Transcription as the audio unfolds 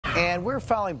And we're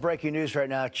following breaking news right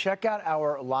now. Check out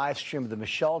our live stream of the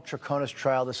Michelle Troconis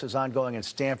trial. This is ongoing in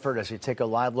Stanford as we take a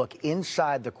live look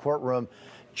inside the courtroom.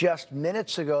 Just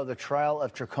minutes ago, the trial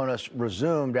of Troconis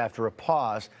resumed after a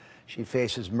pause. She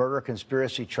faces murder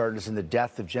conspiracy charges in the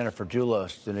death of Jennifer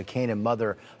Dulos, the Nicanor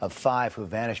mother of 5 who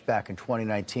vanished back in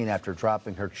 2019 after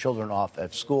dropping her children off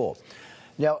at school.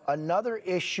 Now, another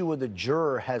issue with the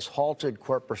juror has halted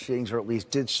court proceedings, or at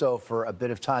least did so for a bit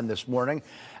of time this morning.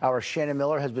 Our Shannon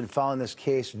Miller has been following this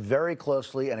case very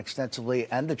closely and extensively,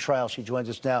 and the trial. She joins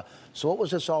us now. So what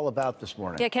was this all about this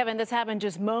morning? Yeah, Kevin, this happened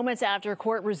just moments after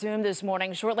court resumed this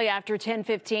morning, shortly after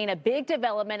 10:15. A big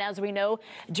development, as we know.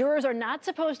 Jurors are not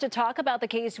supposed to talk about the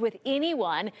case with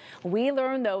anyone. We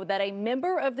learned, though, that a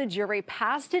member of the jury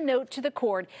passed a note to the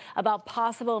court about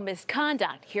possible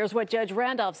misconduct. Here's what Judge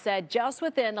Randolph said just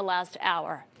within the last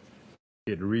hour.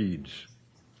 It reads,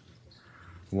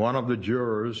 one of the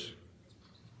jurors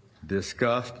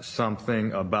discussed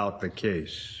something about the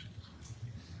case,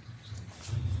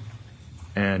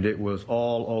 and it was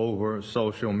all over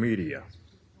social media.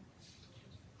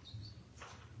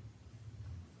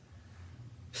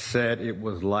 Said it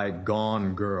was like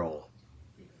Gone Girl.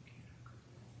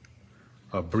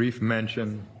 A brief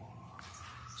mention.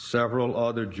 Several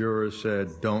other jurors said,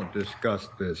 don't discuss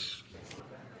this.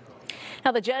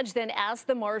 Now, the judge then asked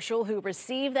the marshal who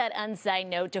received that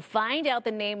unsigned note to find out the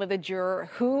name of the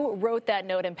juror who wrote that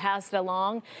note and passed it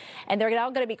along. And they're now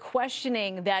going to be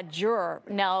questioning that juror.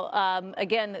 Now,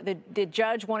 again, the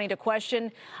judge wanting to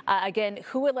question, again,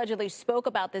 who allegedly spoke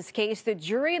about this case. The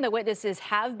jury and the witnesses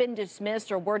have been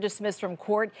dismissed or were dismissed from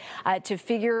court to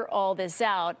figure all this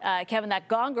out. Kevin, that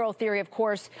Gone Girl theory, of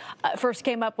course, first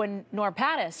came up when Norm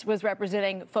Pattis was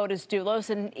representing Fotis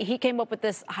Dulos, and he came up with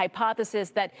this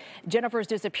hypothesis that Jennifer's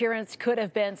disappearance could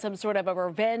have been some sort of a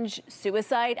revenge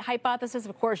suicide hypothesis.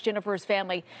 Of course, Jennifer's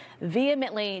family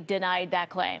vehemently denied that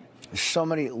claim. So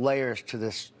many layers to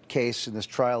this case and this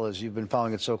trial as you've been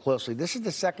following it so closely. This is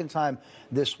the second time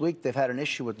this week they've had an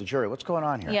issue with the jury. What's going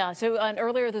on here? Yeah, so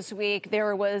earlier this week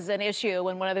there was an issue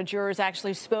when one of the jurors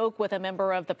actually spoke with a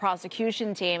member of the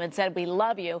prosecution team and said, "We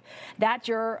love you." That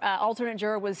juror, alternate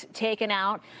juror, was taken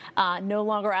out, no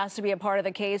longer asked to be a part of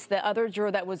the case. The other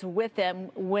juror that was with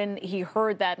him when he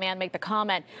heard that man make the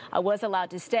comment was allowed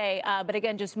to stay. But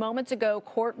again, just moments ago,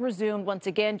 court resumed once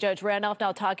again. Judge Randolph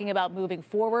now talking about moving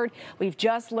forward. We've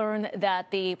just learned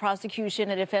that the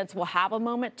prosecution and defense will have a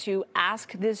moment to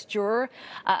ask this juror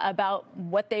about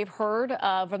what they've heard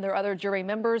from their other jury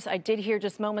members. I did hear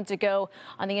just moments ago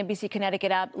on the NBC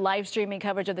Connecticut app live streaming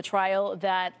coverage of the trial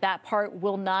that part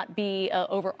will not be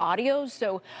over audio.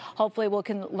 So hopefully we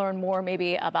can learn more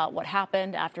maybe about what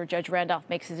happened after Judge Randolph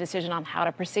makes his decision on how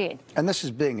to proceed. And this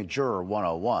is being a juror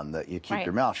 101, that you keep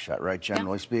your mouth shut, right,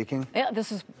 generally speaking? Yeah,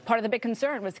 this is part of the big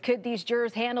concern was, could these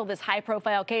jurors handle this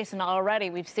high-profile case? And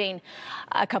already we've seen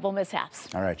a couple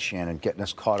mishaps. All right, Shannon, getting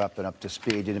us caught up and up to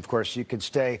speed. And, of course, you can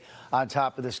stay on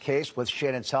top of this case with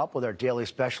Shannon's help with our daily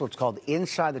special. It's called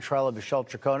Inside the Trial of Michelle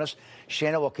Troconis.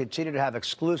 Shannon will continue to have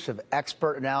exclusive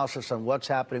expert analysis on what's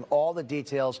happening, all the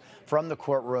details from the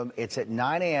courtroom. It's at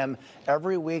 9 a.m.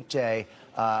 every weekday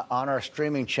on our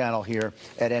streaming channel here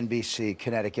at NBC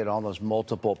Connecticut on those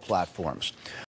multiple platforms.